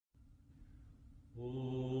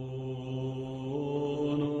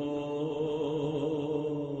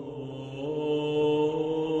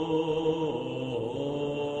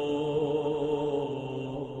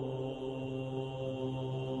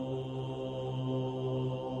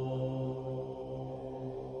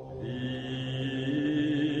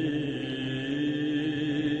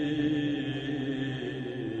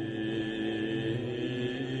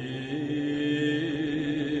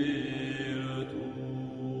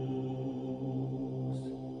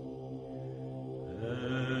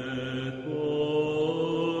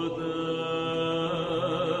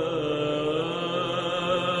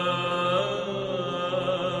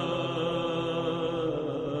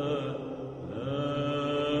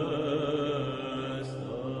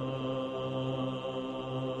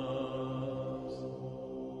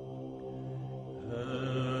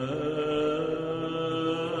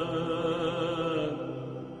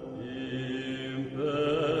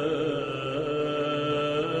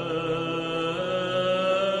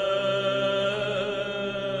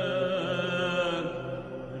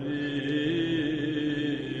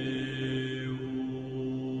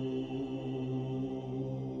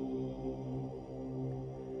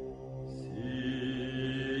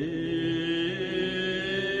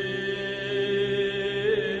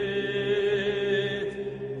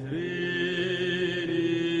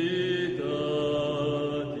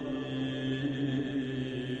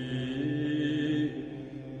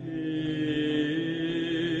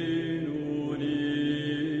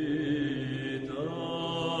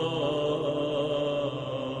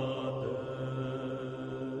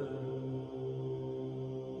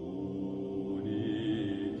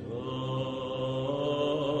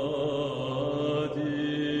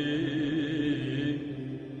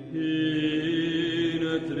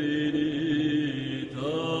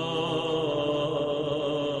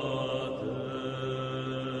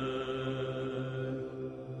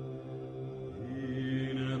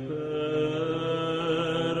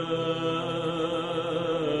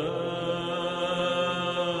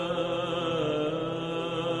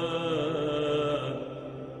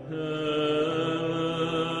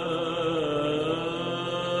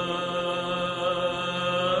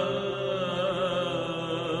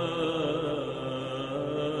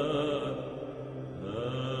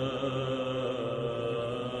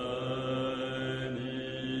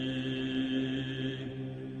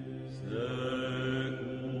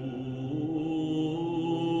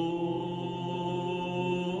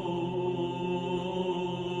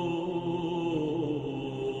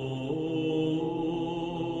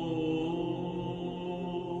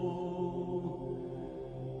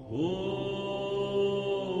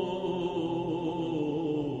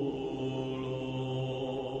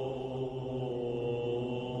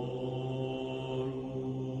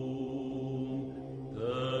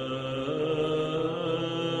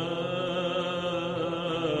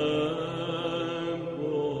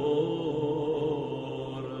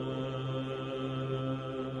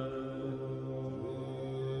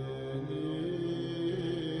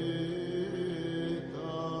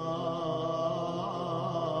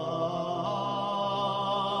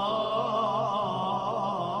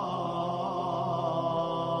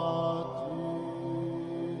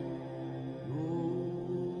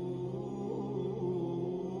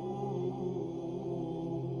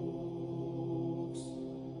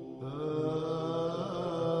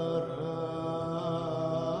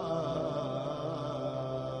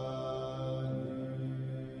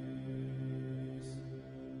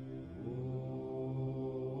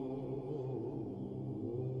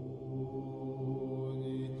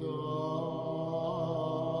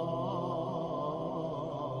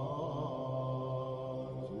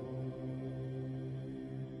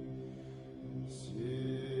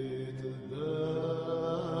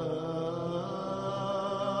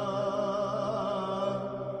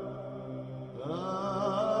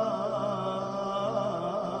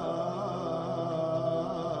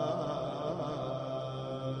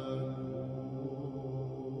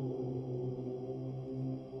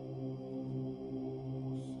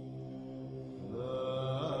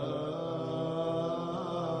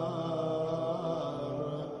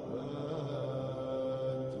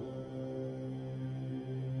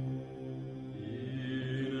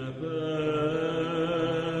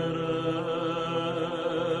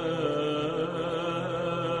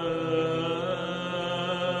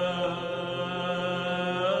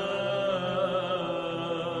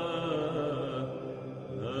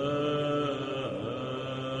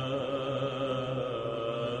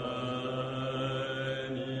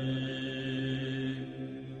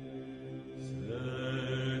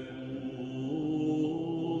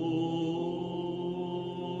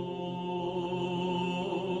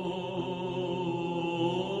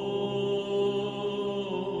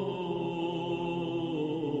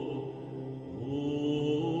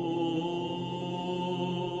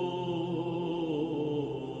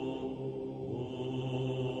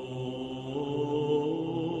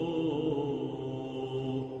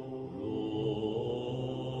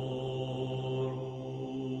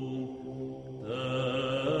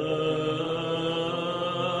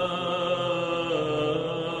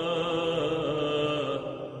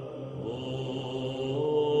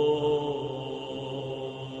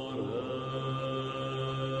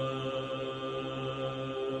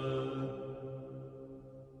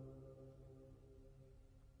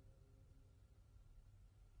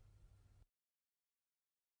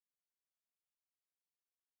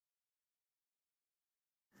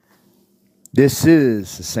This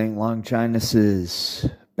is the St. Longinus's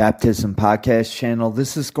Baptism Podcast channel.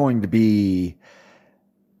 This is going to be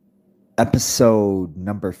episode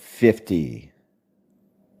number 50.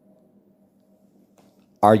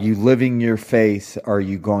 Are you living your faith? Or are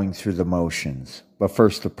you going through the motions? But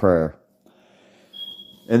first, a prayer.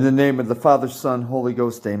 In the name of the Father, Son, Holy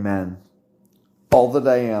Ghost, amen. All that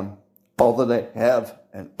I am, all that I have,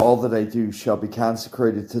 and all that I do shall be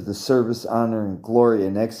consecrated to the service, honor, and glory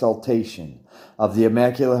and exaltation of the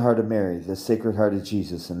Immaculate Heart of Mary, the Sacred Heart of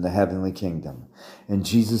Jesus, and the Heavenly Kingdom. In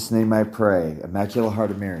Jesus' name I pray. Immaculate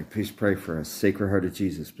Heart of Mary, please pray for us. Sacred Heart of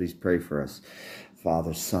Jesus, please pray for us.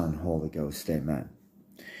 Father, Son, Holy Ghost, amen.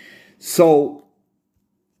 So,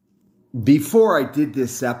 before I did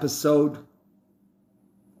this episode,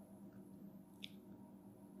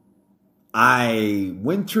 I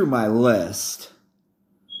went through my list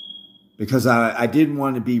because I didn't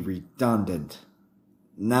want to be redundant.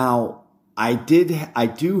 Now, I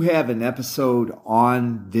do have an episode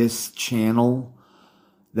on this channel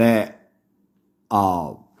that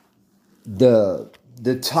the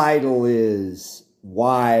title is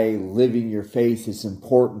Why Living Your Faith is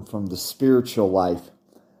Important from the Spiritual Life.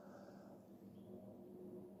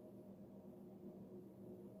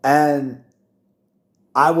 And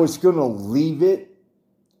I was going to leave it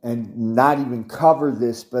and not even cover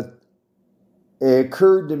this, but it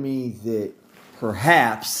occurred to me that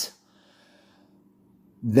perhaps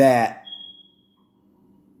that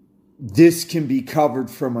this can be covered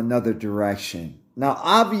from another direction. Now,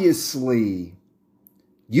 obviously,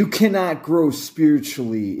 you cannot grow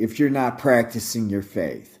spiritually if you're not practicing your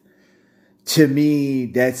faith. To me,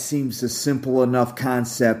 that seems a simple enough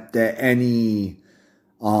concept that any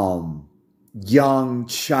young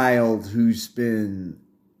child who's been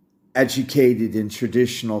educated in true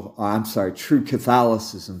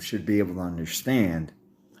Catholicism should be able to understand.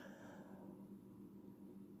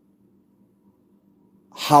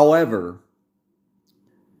 However,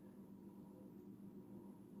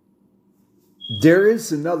 there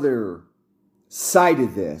is another side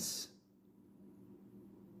of this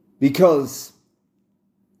because,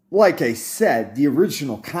 like I said, the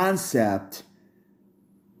original concept,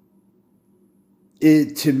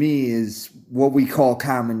 it to me is what we call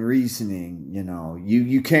common reasoning. You know,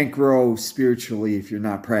 you can't grow spiritually if you're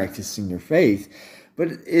not practicing your faith. But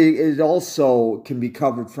it also can be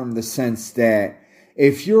covered from the sense that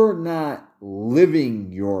if you're not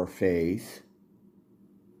living your faith,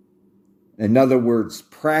 in other words,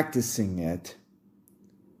 practicing it,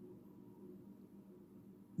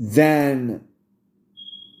 then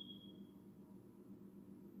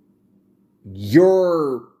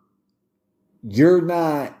you're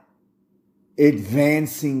not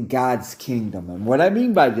advancing God's kingdom. And what I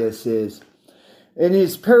mean by this is, in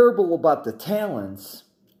his parable about the talents,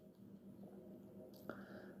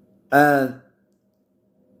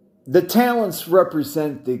 the talents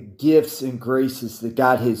represent the gifts and graces that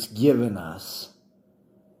God has given us.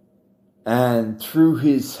 And through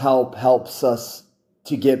his helps us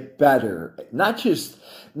to get better. Not just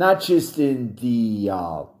in the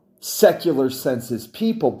secular sense as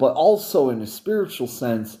people, but also in a spiritual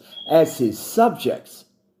sense as his subjects.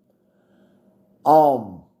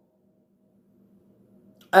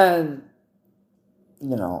 And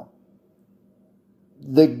you know,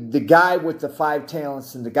 the guy with the 5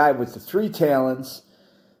 talents and the guy with the 3 talents,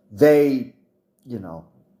 they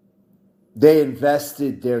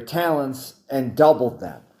invested their talents and doubled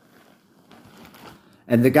them.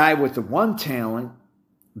 And the guy with the 1 talent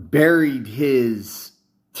buried his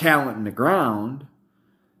talent in the ground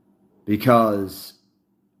because,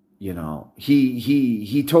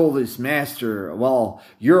 he told his master, well,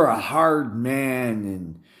 you're a hard man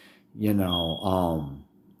and, you're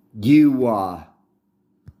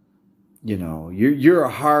a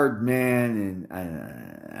hard man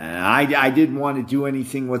and I didn't want to do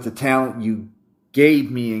anything with the talent you gave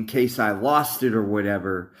me in case I lost it or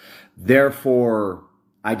whatever. Therefore,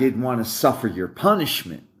 I didn't want to suffer your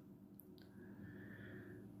punishment.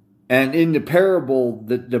 And in the parable,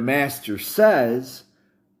 the master says,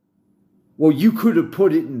 well, you could have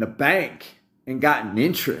put it in the bank and gotten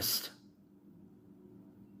interest.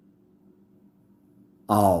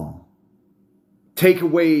 Take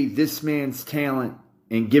away this man's talent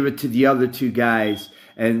and give it to the other 2 guys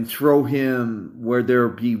and throw him where there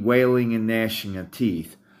will be wailing and gnashing of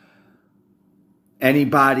teeth.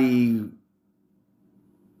 Anybody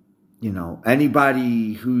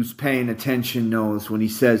who's paying attention knows when he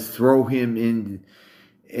says throw him in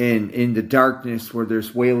the darkness where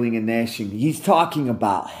there's wailing and gnashing. He's talking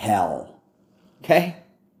about hell. Okay?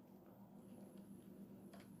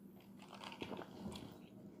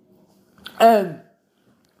 And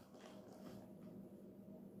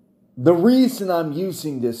the reason I'm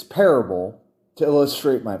using this parable to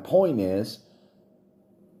illustrate my point is,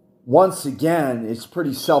 once again, it's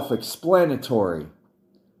pretty self-explanatory.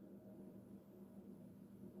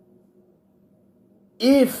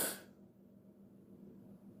 If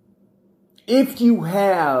you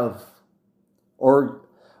have or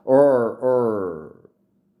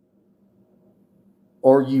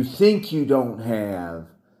you think you don't have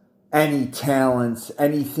any talents,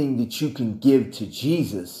 anything that you can give to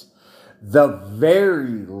Jesus, the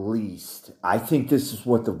very least, I think this is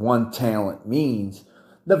what the one talent means,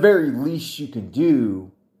 the very least you can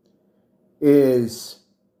do is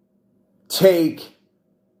take,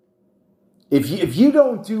 if you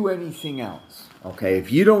don't do anything else, okay,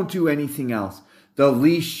 if you don't do anything else, the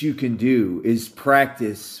least you can do is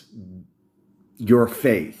practice your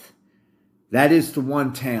faith. That is the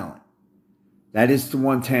one talent. That is the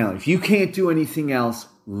one talent. If you can't do anything else,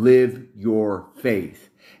 live your faith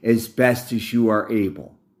as best as you are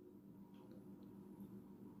able.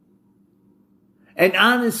 And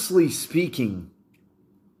honestly speaking,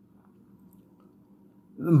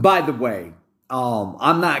 by the way,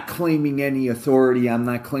 I'm not claiming any authority. I'm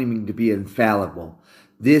not claiming to be infallible.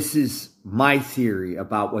 This is my theory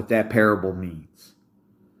about what that parable means.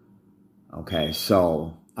 Okay,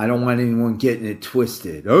 so I don't want anyone getting it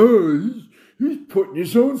twisted. Oh, he's putting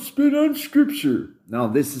his own spin on Scripture. No,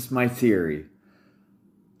 this is my theory.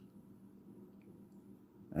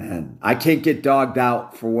 And I can't get dogged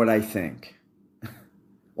out for what I think.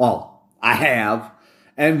 Well, I have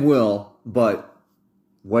and will, but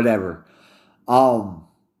whatever. The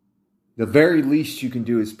very least you can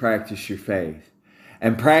do is practice your faith.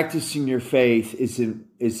 And practicing your faith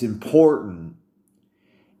is important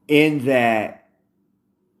in that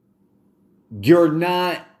you're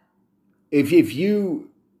not, if you're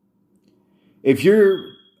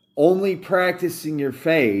only practicing your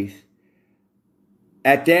faith,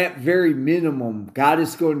 at that very minimum, God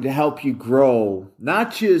is going to help you grow,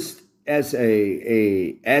 not just as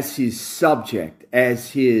as his subject, as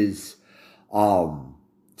his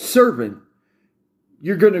servant.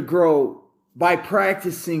 You're going to grow by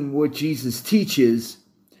practicing what Jesus teaches.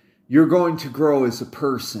 You're going to grow as a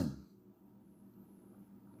person.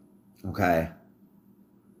 Okay?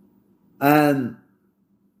 And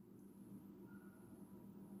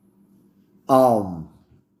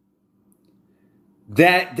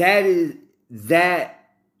that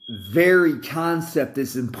very concept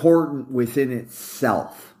is important within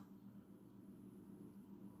itself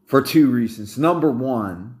for two reasons. Number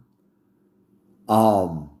one,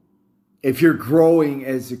 if you're growing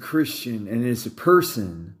as a Christian and as a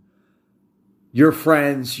person, your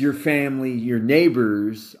friends, your family, your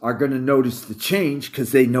neighbors are going to notice the change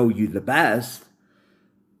because they know you the best.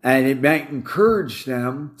 And it might encourage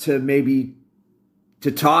them to maybe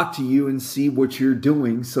to talk to you and see what you're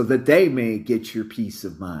doing so that they may get your peace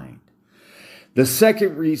of mind. The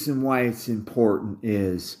second reason why it's important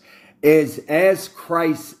is as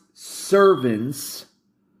Christ's servants,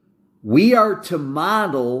 we are to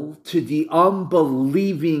model to the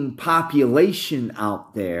unbelieving population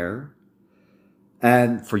out there.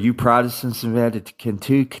 And for you Protestants and Vatican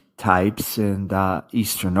II types and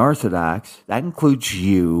Eastern Orthodox, that includes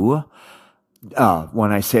you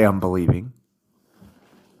when I say unbelieving.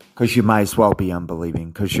 Because you might as well be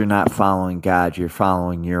unbelieving, because you're not following God, you're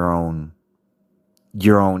following your own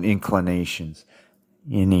inclinations.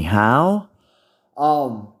 Anyhow,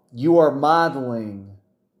 you are modeling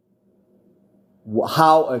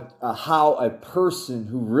how a person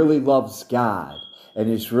who really loves God and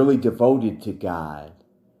is really devoted to God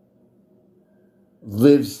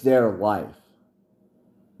lives their life.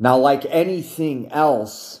 Now, like anything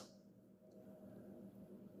else,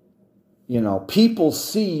 people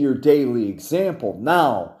see your daily example.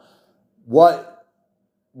 Now, what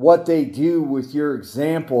they do with your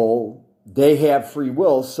example, they have free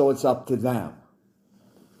will, so it's up to them.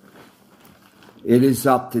 It is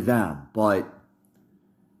up to them. But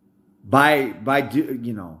by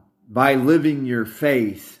living your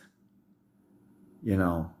faith,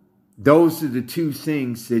 those are the two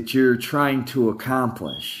things that you're trying to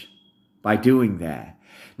accomplish by doing that.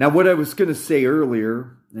 Now, what I was going to say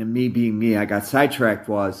earlier, and me being me, I got sidetracked,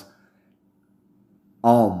 was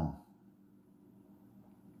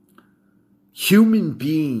human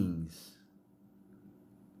beings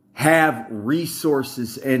have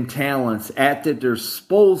resources and talents at their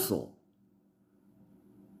disposal.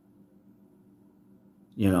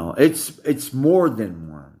 It's more than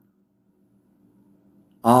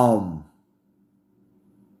one.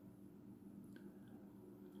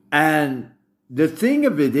 And the thing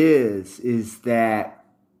of it is that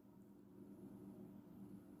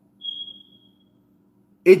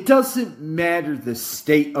it doesn't matter the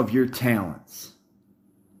state of your talents.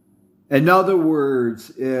 In other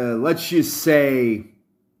words, let's just say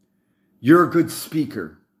you're a good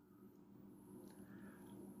speaker.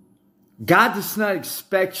 God does not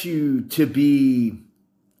expect you to be,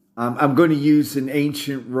 I'm going to use an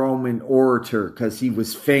ancient Roman orator because he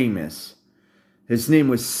was famous. His name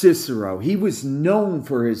was Cicero. He was known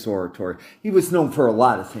for his oratory. He was known for a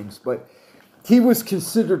lot of things, but he was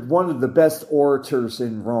considered one of the best orators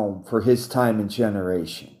in Rome for his time and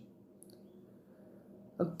generation.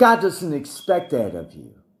 God doesn't expect that of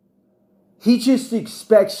you. He just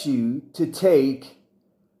expects you to take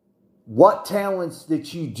what talents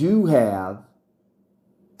that you do have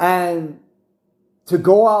and to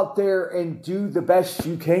go out there and do the best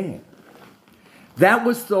you can. That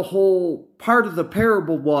was the whole part of the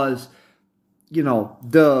parable was,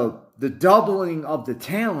 the doubling of the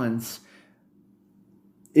talents.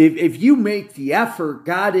 If you make the effort,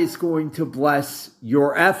 God is going to bless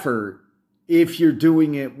your effort if you're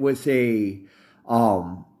doing it with a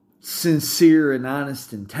sincere and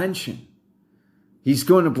honest intention. He's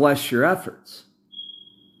going to bless your efforts.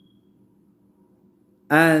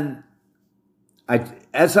 And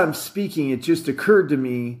as I'm speaking, it just occurred to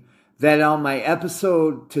me that on my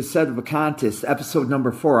episode to Set of a Contest, episode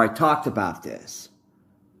number 4, I talked about this.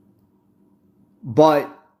 But,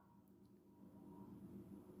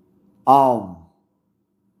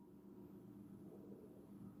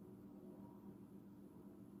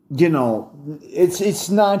 it's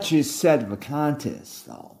not just Set of a Contest,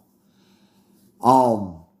 though.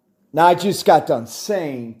 Now I just got done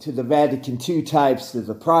saying to the Vatican II types, to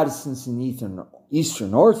the Protestants and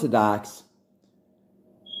Eastern Orthodox,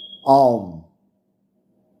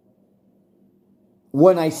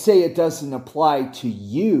 when I say it doesn't apply to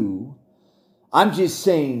you, I'm just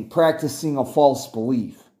saying practicing a false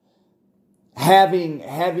belief. Having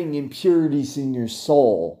impurities in your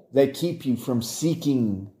soul that keep you from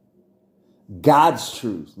seeking God's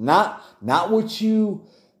truth. Not what you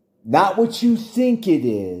think it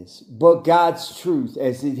is, but God's truth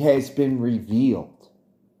as it has been revealed.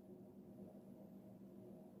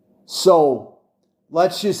 So,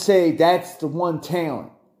 let's just say that's the one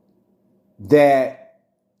talent that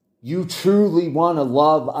you truly want to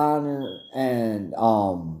love, honor, and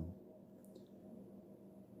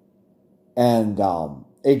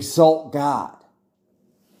exalt God.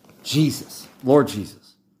 Jesus, Lord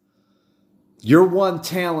Jesus. Your one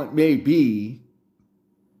talent may be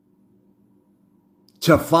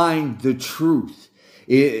to find the truth,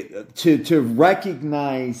 to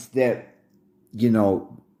recognize that,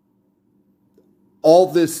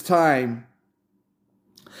 all this time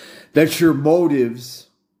that your motives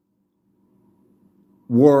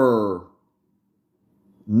were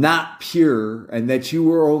not pure and that you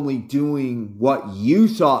were only doing what you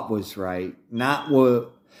thought was right, not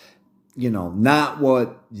what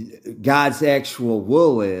God's actual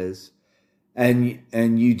will is,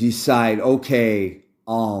 and you decide, okay,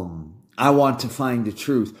 I want to find the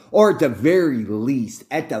truth, or at the very least,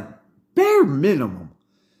 at the bare minimum,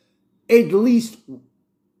 at least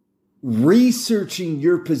researching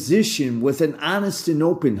your position with an honest and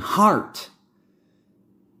open heart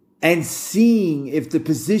and seeing if the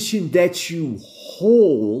position that you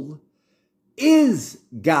hold is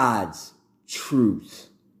God's truth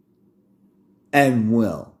and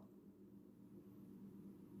will.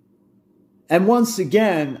 And once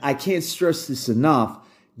again, I can't stress this enough,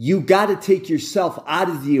 you got to take yourself out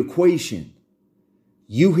of the equation.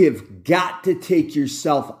 You have got to take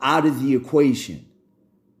yourself out of the equation.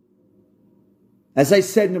 As I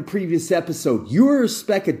said in a previous episode, you are a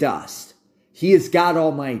speck of dust. He is God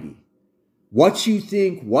Almighty. What you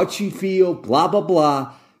think, what you feel, blah, blah,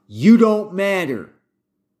 blah, you don't matter.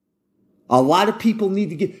 A lot of people need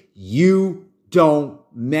to get, you don't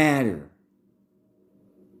matter.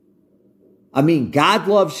 I mean, God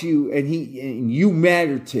loves you and you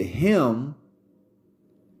matter to Him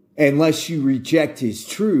unless you reject His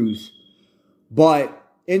truth. But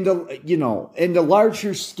in the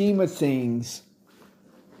larger scheme of things,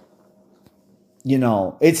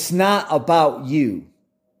 it's not about you.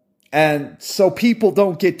 And so people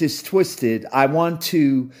don't get this twisted. I want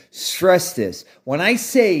to stress this. When I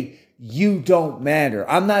say you don't matter,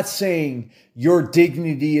 I'm not saying your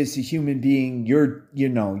dignity as a human being, your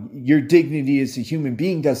dignity as a human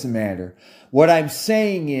being doesn't matter. What I'm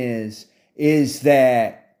saying is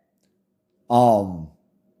that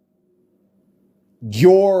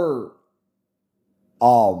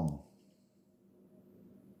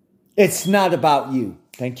it's not about you.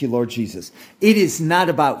 Thank you, Lord Jesus. It is not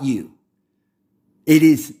about you. It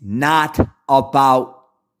is not about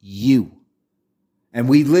you. And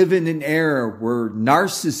we live in an era where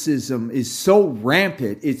narcissism is so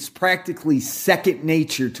rampant, it's practically second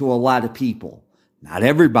nature to a lot of people. Not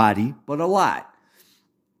everybody, but a lot.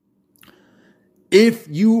 If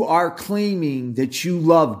you are claiming that you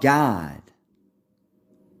love God,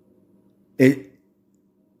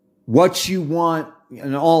 what you want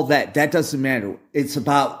and all that doesn't matter. It's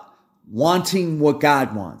about wanting what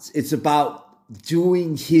God wants. It's about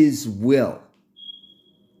doing His will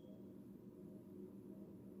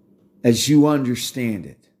as you understand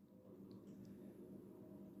it.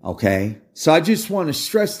 Okay? So I just want to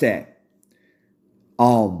stress that.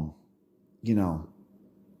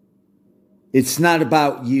 It's not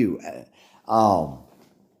about you.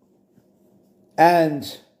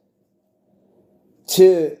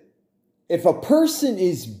 If a person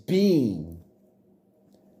is being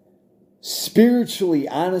spiritually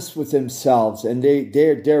honest with themselves and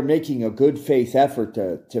they're making a good faith effort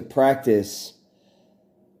to practice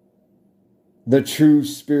the true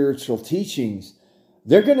spiritual teachings,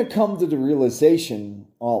 they're going to come to the realization,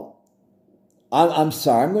 I'm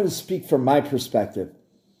sorry, I'm going to speak from my perspective.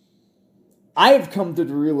 I have come to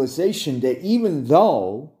the realization that even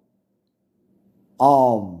though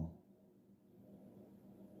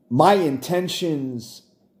my intentions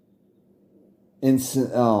and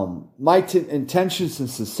intentions and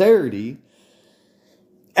sincerity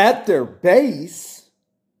at their base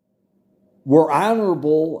were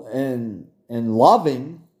honorable and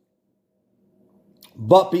loving,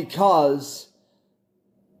 but because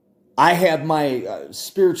I have my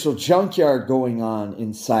spiritual junkyard going on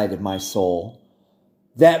inside of my soul,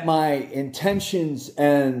 that my intentions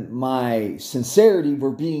and my sincerity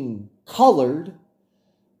were being colored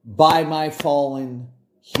by my fallen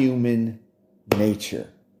human nature.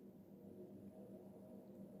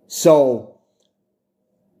 So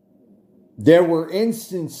there were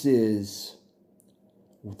instances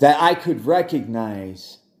that I could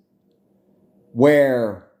recognize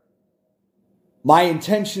where my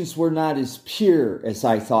intentions were not as pure as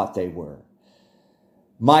I thought they were.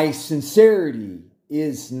 My sincerity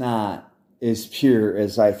is not as pure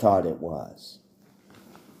as I thought it was.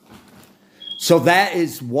 So that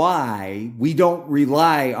is why we don't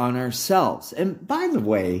rely on ourselves. And by the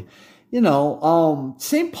way,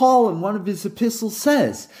 St. Paul in one of his epistles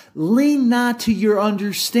says, lean not to your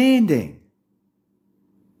understanding.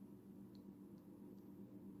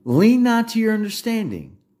 Lean not to your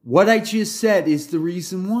understanding. What I just said is the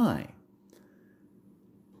reason why.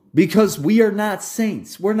 Because we are not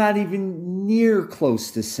saints. We're not even near close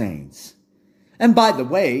to saints. And by the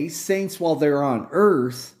way, saints, while they're on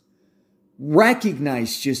earth,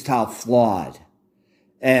 recognize just how flawed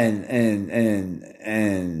and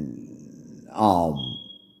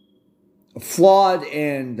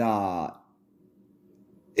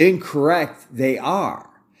incorrect they are.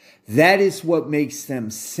 That is what makes them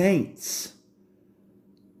saints.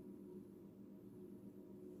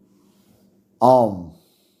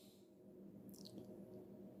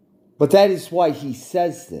 But that is why he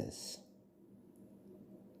says this.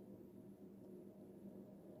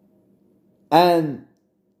 And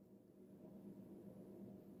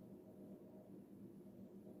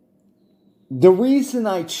the reason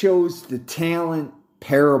I chose the talent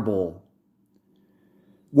parable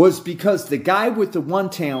was because the guy with the one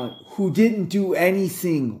talent who didn't do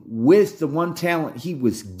anything with the one talent he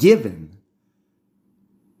was given,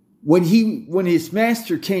 when his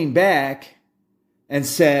master came back and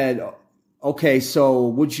said, okay, so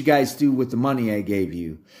what'd you guys do with the money I gave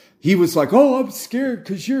you? He was like, oh, I'm scared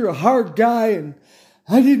because you're a hard guy and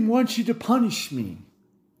I didn't want you to punish me.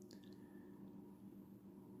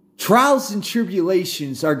 Trials and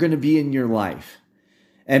tribulations are going to be in your life.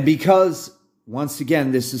 And because, once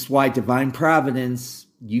again, this is why divine providence,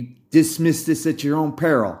 you dismiss this at your own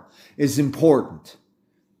peril, is important.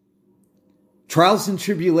 Trials and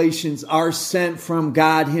tribulations are sent from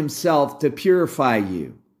God Himself to purify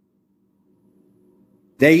you.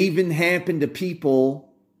 They even happen to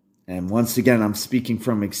people, and once again, I'm speaking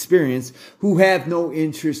from experience, who have no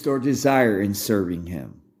interest or desire in serving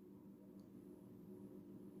Him.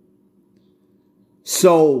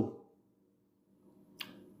 So,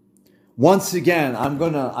 once again, I'm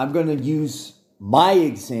gonna use my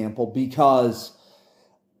example because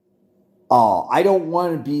I don't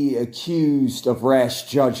want to be accused of rash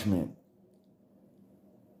judgment.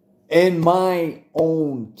 In my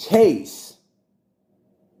own case,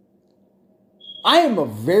 I am a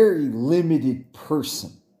very limited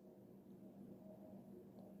person.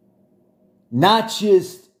 Not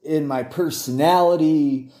just in my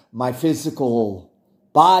personality, my physical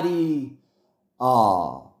body.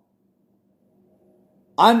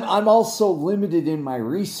 I'm also limited in my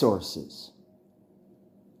resources.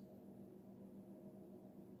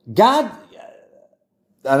 God,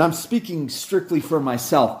 and I'm speaking strictly for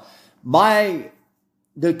myself, the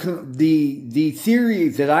theory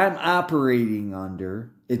that I'm operating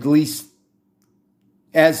under, at least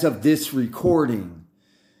as of this recording,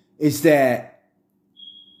 is that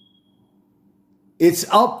it's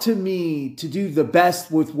up to me to do the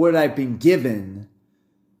best with what I've been given,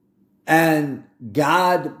 and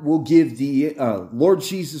God will give Lord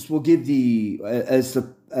Jesus will give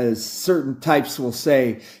as certain types will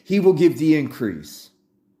say, he will give the increase.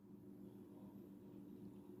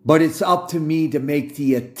 But it's up to me to make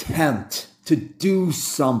the attempt to do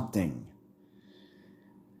something.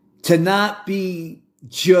 To not be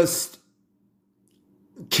just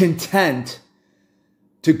content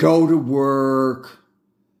to go to work,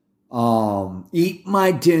 eat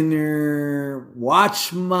my dinner,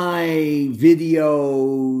 watch my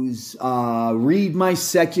videos, read my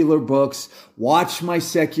secular books, watch my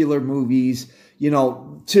secular movies,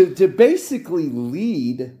 to basically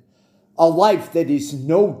lead a life that is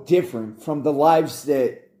no different from the lives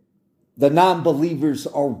that the non-believers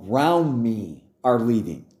around me are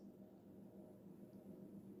leading.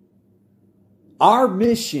 Our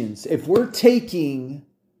missions, if we're taking,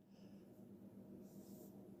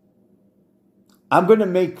 I'm going to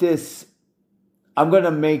make this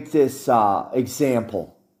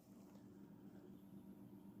example.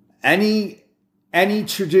 Any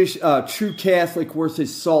true Catholic worth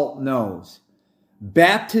his salt knows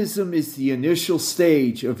baptism is the initial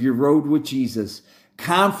stage of your road with Jesus.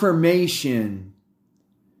 Confirmation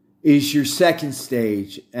is your second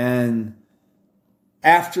stage, and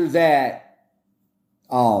after that,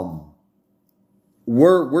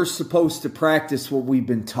 we're supposed to practice what we've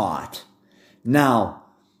been taught. Now,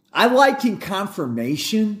 I liken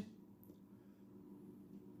confirmation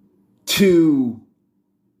to,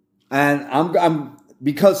 and I'm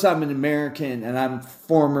because I'm an American and I'm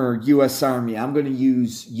former U.S. Army, I'm going to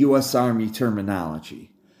use U.S. Army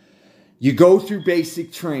terminology. You go through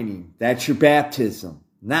basic training. That's your baptism.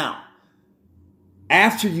 Now,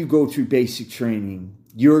 after you go through basic training,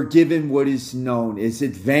 you're given what is known as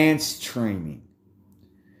advanced training.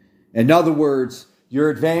 In other words, your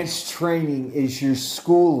advanced training is your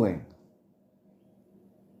schooling.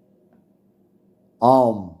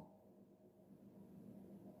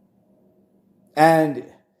 And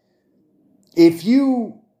if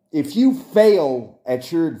you fail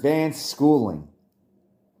at your advanced schooling,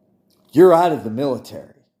 you're out of the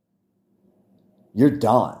military. You're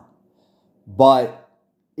done. But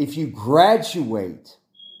if you graduate,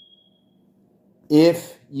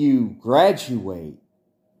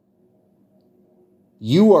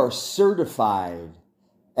 you are certified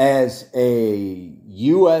as a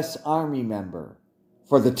U.S. Army member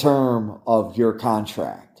for the term of your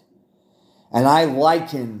contract. And I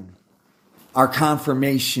liken our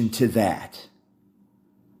confirmation to that.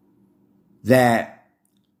 That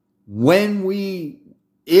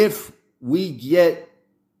if we get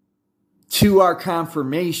to our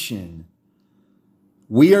confirmation,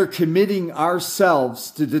 we are committing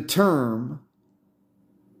ourselves to the term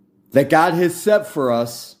that God has set for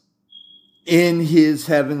us in his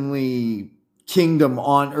heavenly kingdom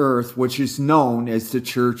on earth, which is known as the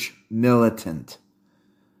church militant.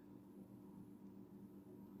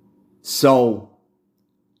 So,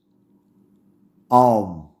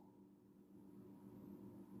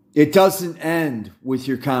 it doesn't end with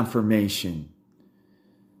your confirmation.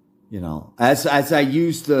 As I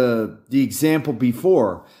used the example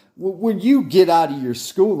before, when you get out of your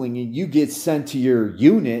schooling and you get sent to your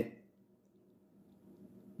unit,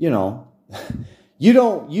 you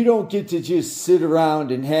don't get to just sit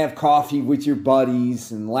around and have coffee with your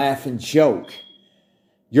buddies and laugh and joke.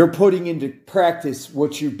 You're putting into practice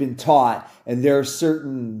what you've been taught, and there are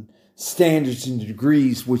certain standards and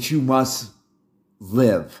degrees which you must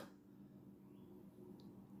live.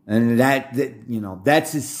 And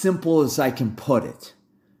that's as simple as I can put it.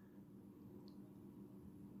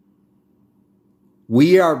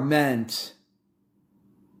 We are meant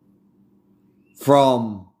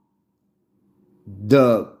from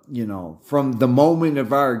the moment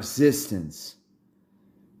of our existence,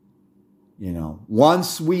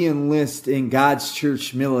 once we enlist in God's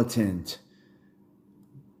church militant,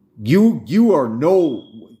 you are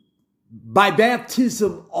by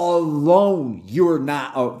baptism alone, you're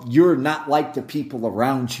not like the people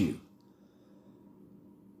around you.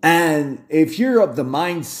 And if you're of the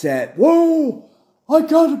mindset, whoa, I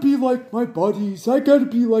gotta be like my buddies. I gotta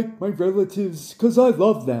be like my relatives because I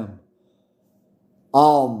love them.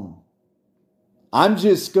 I'm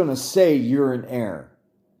just gonna say you're an error.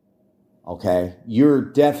 Okay? You're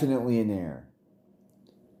definitely an error.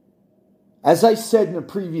 As I said in a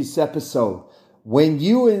previous episode, once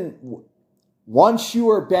you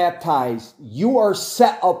are baptized, you are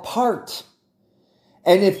set apart.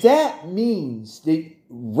 And if that means that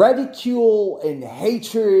ridicule and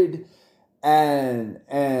hatred and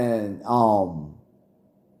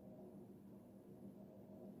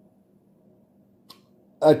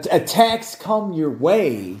attacks come your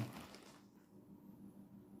way,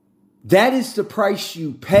 that is the price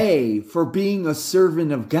you pay for being a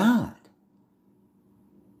servant of God.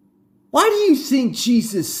 Why do you think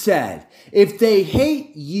Jesus said, if they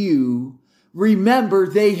hate you, remember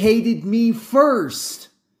they hated me first?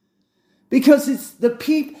 Because it isn't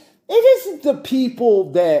the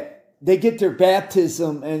people that they get their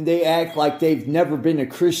baptism and they act like they've never been a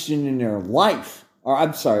Christian in their life, or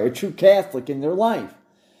a true Catholic in their life,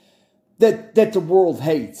 that the world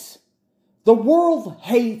hates. The world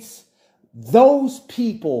hates those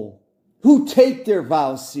people who take their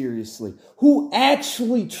vows seriously, who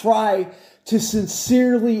actually try to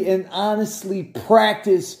sincerely and honestly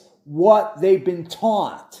practice what they've been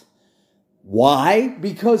taught. Why?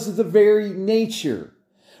 Because of the very nature.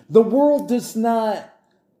 The world does not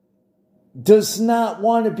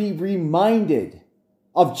want to be reminded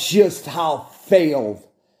of just how failed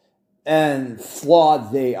and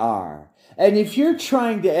flawed they are. And if you're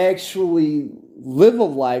trying to actually live a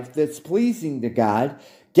life that's pleasing to God,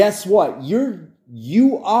 guess what?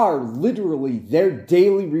 You are literally their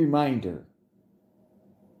daily reminder.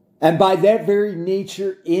 And by that very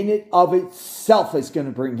nature, in it of itself, is going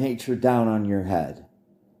to bring hatred down on your head.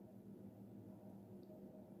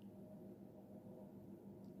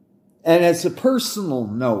 And as a personal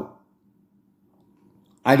note,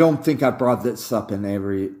 I don't think I brought this up in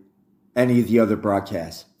any of the other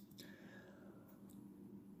broadcasts.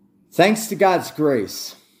 Thanks to God's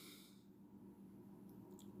grace,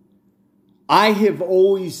 I have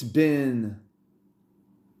always been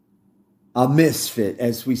a misfit,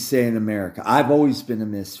 as we say in America. I've always been a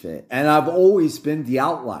misfit, and I've always been the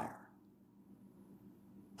outlier.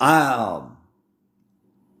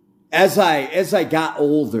 As I got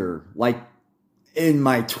older, like in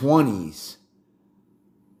my 20s,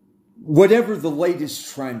 whatever the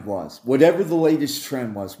latest trend was, whatever the latest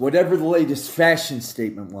fashion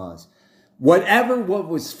statement was, what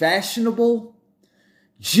was fashionable,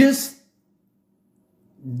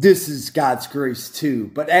 this is God's grace too.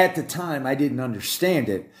 But at the time, I didn't understand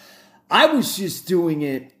it. I was just doing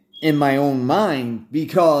it in my own mind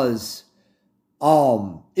because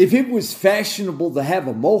if it was fashionable to have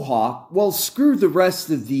a mohawk, well, screw the rest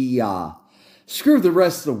of the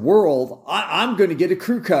world. I'm going to get a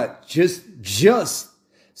crew cut just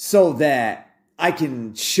so that I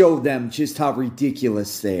can show them just how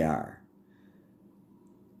ridiculous they are.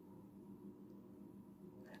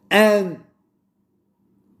 And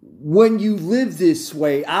when you live this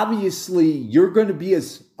way, obviously you're going to be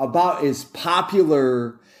about as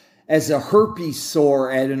popular as a herpes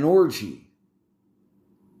sore at an orgy.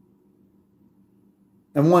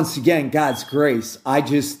 And once again, God's grace, I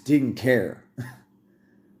just didn't care.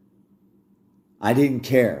 I didn't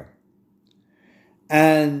care.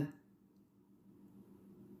 And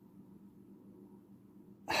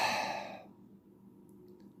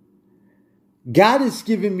God has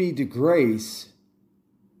given me the grace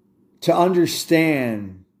to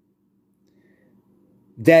understand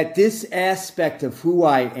that this aspect of who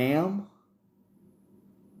I am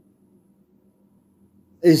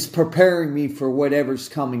is preparing me for whatever's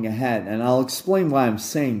coming ahead. And I'll explain why I'm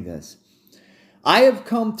saying this. I have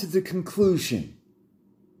come to the conclusion,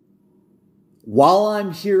 while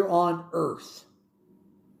I'm here on earth,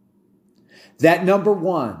 that number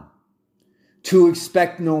one, to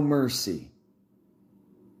expect no mercy.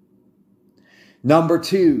 Number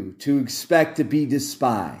two, to expect to be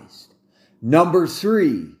despised. Number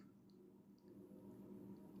three,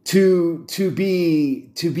 to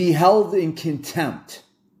be held in contempt.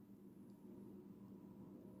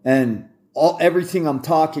 And everything I'm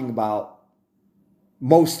talking about,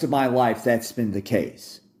 most of my life, that's been the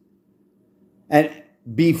case. And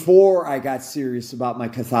before I got serious about my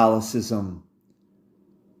Catholicism,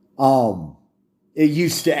 it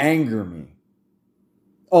used to anger me.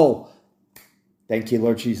 Oh, thank you,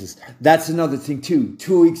 Lord Jesus. That's another thing too.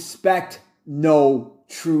 To expect no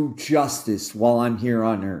true justice while I'm here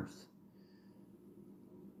on earth.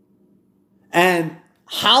 And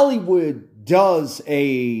Hollywood does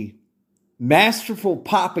a masterful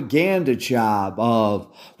propaganda job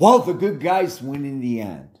of, well, the good guys win in the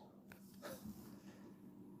end.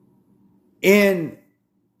 In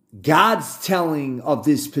God's telling of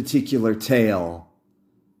this particular tale,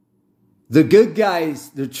 the good guys,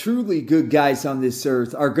 the truly good guys on this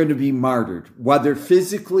earth are going to be martyred, whether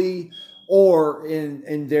physically or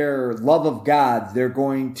in their love of God, they're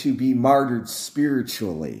going to be martyred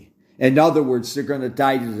spiritually. In other words, they're going to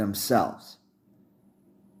die to themselves.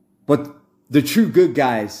 But the true good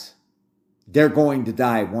guys, they're going to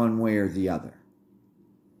die one way or the other.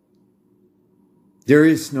 There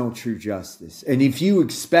is no true justice. And if you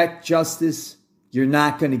expect justice, you're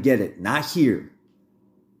not going to get it. Not here.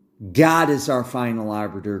 God is our final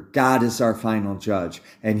arbiter. God is our final judge.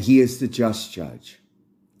 And He is the just judge.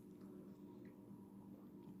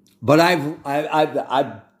 But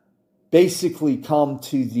I've basically come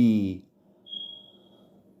to the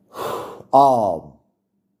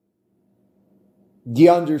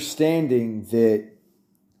understanding that,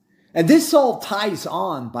 and this all ties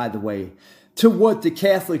on, by the way, to what the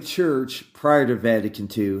Catholic Church prior to Vatican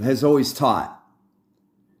II has always taught.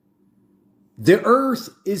 The earth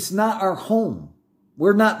is not our home.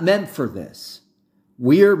 We're not meant for this.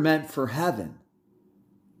 We are meant for heaven.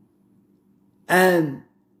 And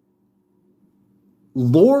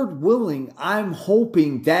Lord willing, I'm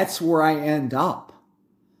hoping that's where I end up.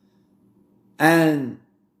 And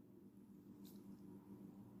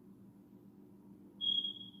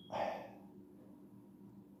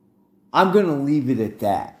I'm going to leave it at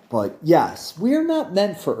that. But yes, we're not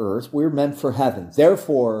meant for earth. We're meant for heaven.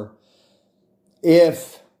 Therefore,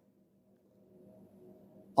 if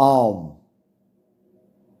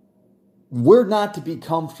we're not to be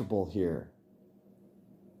comfortable here,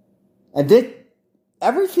 and that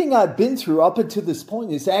everything I've been through up until this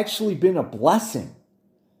point has actually been a blessing.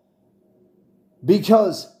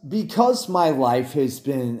 Because my life has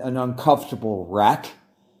been an uncomfortable wreck,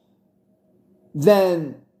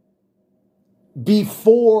 then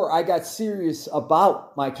before I got serious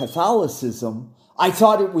about my Catholicism, I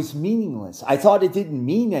thought it was meaningless. I thought it didn't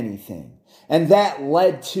mean anything. And that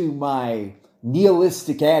led to my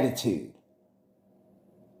nihilistic attitude.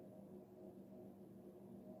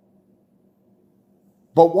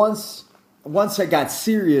 But once I got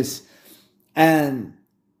serious and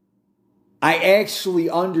I actually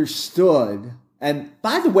understood, and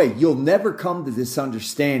by the way, you'll never come to this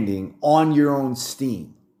understanding on your own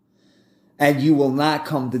steam. And you will not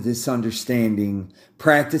come to this understanding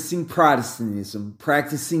practicing Protestantism,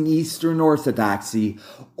 practicing Eastern Orthodoxy,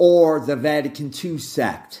 or the Vatican II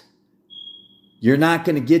sect. You're not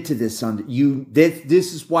going to get to this.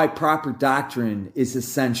 This is why proper doctrine is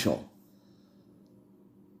essential.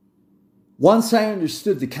 Once I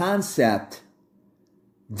understood the concept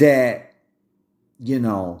that,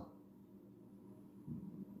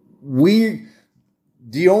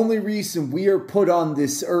 the only reason we are put on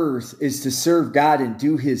this earth is to serve God and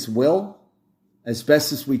do His will as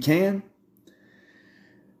best as we can,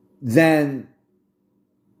 then,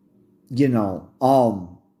 the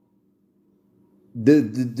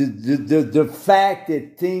fact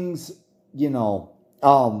that things,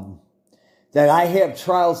 that I have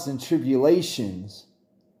trials and tribulations,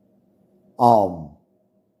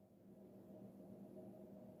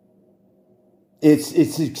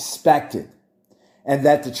 it's expected. And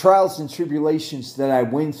that the trials and tribulations that I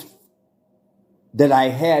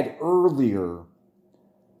had earlier,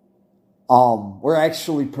 were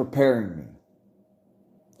actually preparing me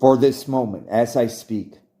for this moment as I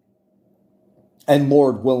speak. And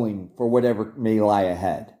Lord willing, for whatever may lie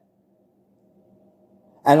ahead.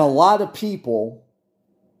 And a lot of people,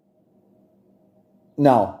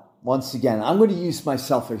 once again, I'm going to use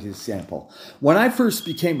myself as an example. When I first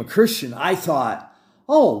became a Christian, I thought,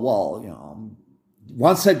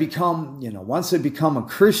 once I become a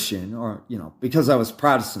Christian, or, because I was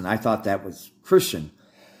Protestant, I thought that was Christian.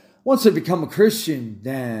 Once I become a Christian,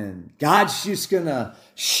 then God's just going to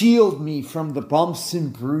shield me from the bumps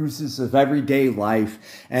and bruises of everyday life.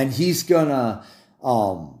 And He's going to,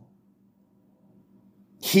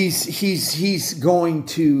 He's going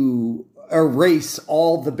to erase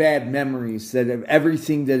all the bad memories of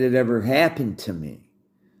everything that had ever happened to me.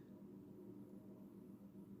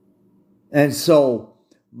 And so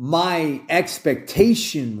my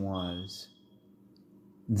expectation was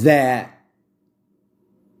that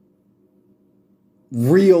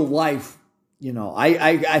real life,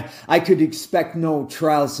 I could expect no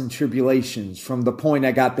trials and tribulations from the point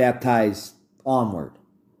I got baptized onward.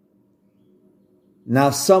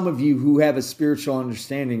 Now, some of you who have a spiritual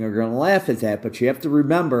understanding are going to laugh at that, but you have to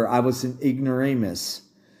remember I was an ignoramus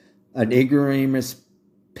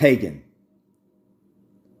pagan.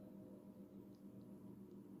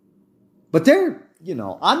 But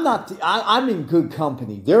I'm in good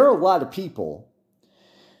company. There are a lot of people,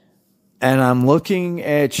 and I'm looking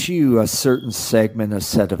at you, a certain segment, a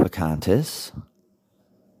set of Acantis,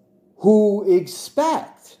 who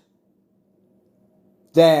expect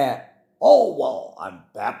that, oh, well, I'm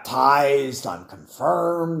baptized, I'm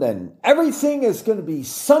confirmed, and everything is going to be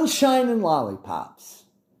sunshine and lollipops.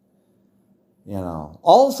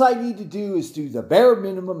 All I need to do is do the bare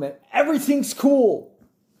minimum and everything's cool.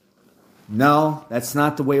 No, that's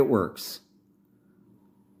not the way it works.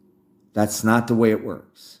 That's not the way it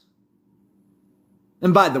works.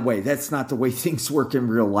 And by the way, that's not the way things work in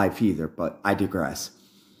real life either, but I digress.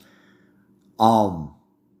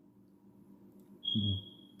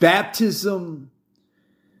 Baptism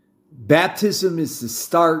is the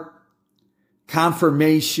start.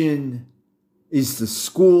 Confirmation is the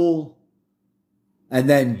school. And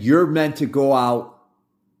then you're meant to go out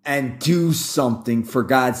and do something for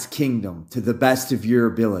God's kingdom to the best of your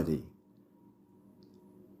ability.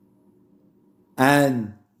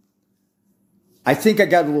 And I think I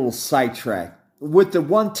got a little sidetracked. With the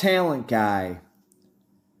one talent guy,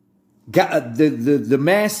 the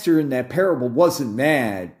master in that parable wasn't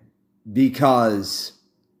mad because,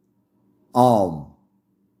 he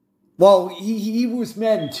was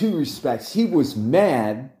mad in two respects. He was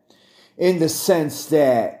mad in the sense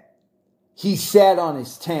that he sat on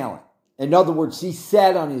his talent. In other words, he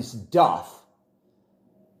sat on his duff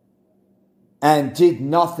and did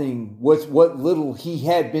nothing with what little he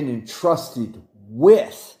had been entrusted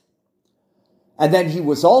with. And then he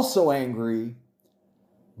was also angry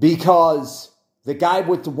because the guy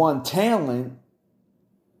with the one talent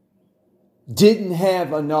didn't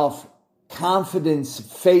have enough confidence,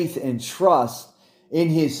 faith, and trust in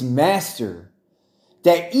his master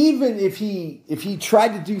that even if he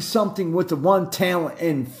tried to do something with the one talent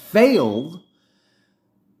and failed,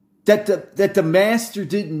 that the master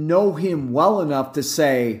didn't know him well enough to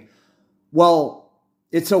say, well,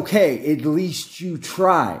 it's okay, at least you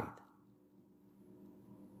tried.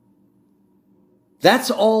 That's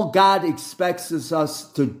all God expects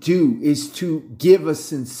us to do, is to give a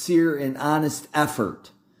sincere and honest effort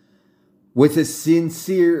with a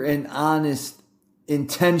sincere and honest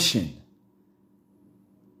intention.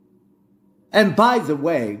 And by the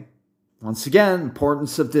way, once again,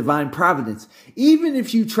 importance of divine providence. Even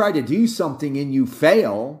if you try to do something and you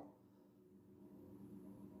fail,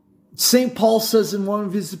 St. Paul says in one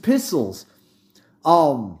of his epistles,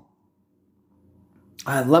 let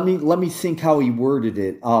me think how he worded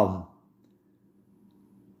it.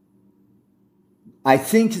 I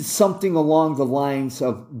think it's something along the lines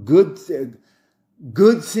of good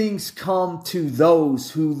things come to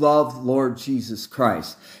those who love Lord Jesus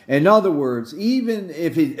Christ. In other words, even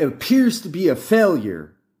if it appears to be a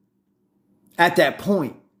failure at that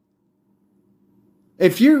point,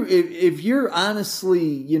 if you're honestly,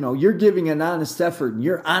 you're giving an honest effort and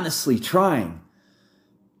you're honestly trying,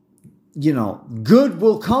 good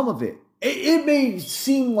will come of it. It may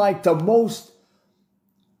seem like the most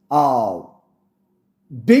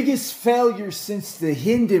biggest failure since the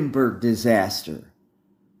Hindenburg disaster.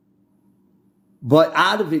 But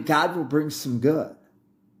out of it, God will bring some good.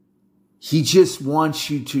 He just wants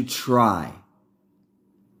you to try.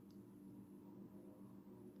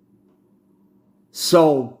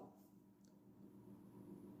 So,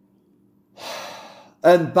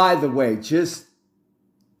 and by the way,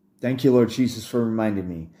 thank you, Lord Jesus, for reminding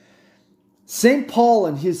me. St. Paul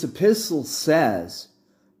in his epistle says,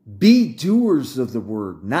 be doers of the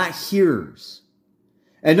word, not hearers.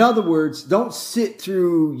 In other words, don't sit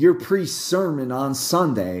through your priest's sermon on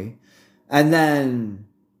Sunday and then,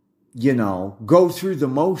 go through the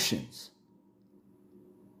motions.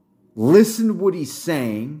 Listen to what he's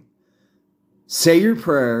saying, say your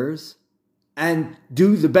prayers, and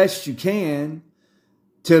do the best you can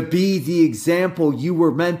to be the example you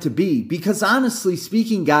were meant to be. Because honestly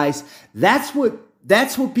speaking, guys, that's what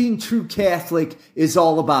being true Catholic is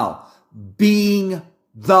all about. Being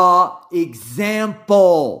the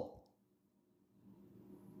example.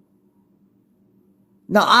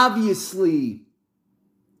 Now, obviously,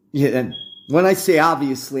 and when I say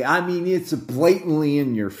obviously, I mean it's blatantly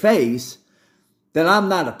in your face that I'm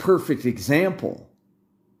not a perfect example.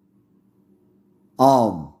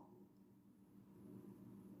 And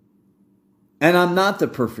I'm not the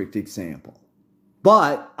perfect example,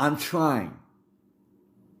 but I'm trying.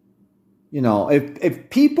 If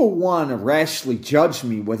people want to rashly judge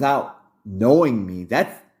me without knowing me,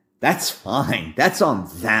 that's fine. That's on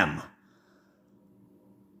them.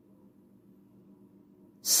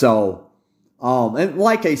 So, and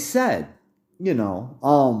like I said,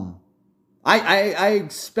 I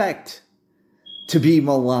expect to be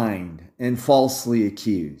maligned and falsely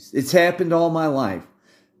accused. It's happened all my life.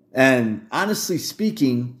 And honestly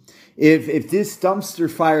speaking, if this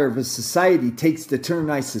dumpster fire of a society takes the turn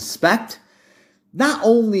I suspect, not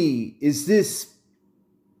only is this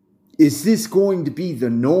going to be the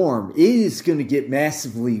norm, it is going to get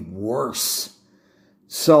massively worse.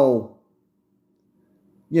 So,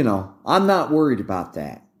 I'm not worried about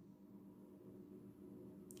that.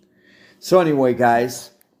 So anyway, guys,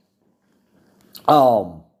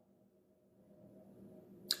 I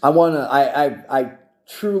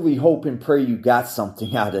truly hope and pray you got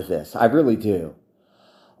something out of this. I really do.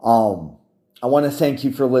 I want to thank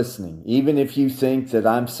you for listening. Even if you think that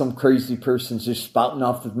I'm some crazy person just spouting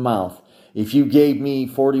off the mouth, if you gave me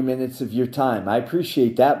 40 minutes of your time, I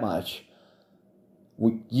appreciate that much.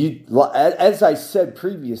 As I said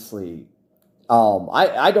previously,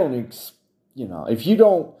 I don't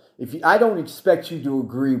expect you to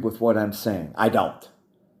agree with what I'm saying. I don't.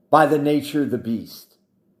 By the nature of the beast,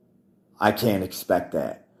 I can't expect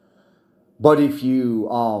that. But if you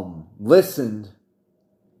listened,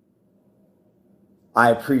 I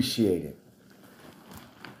appreciate it.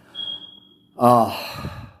 I'm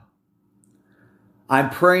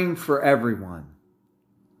praying for everyone.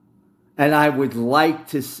 And I would like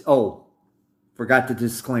to... forgot the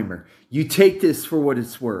disclaimer. You take this for what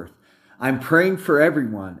it's worth. I'm praying for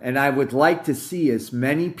everyone, and I would like to see as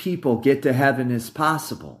many people get to heaven as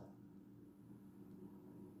possible.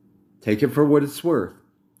 Take it for what it's worth.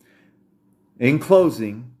 In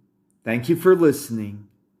closing, thank you for listening.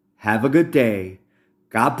 Have a good day.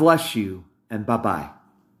 God bless you, and bye-bye.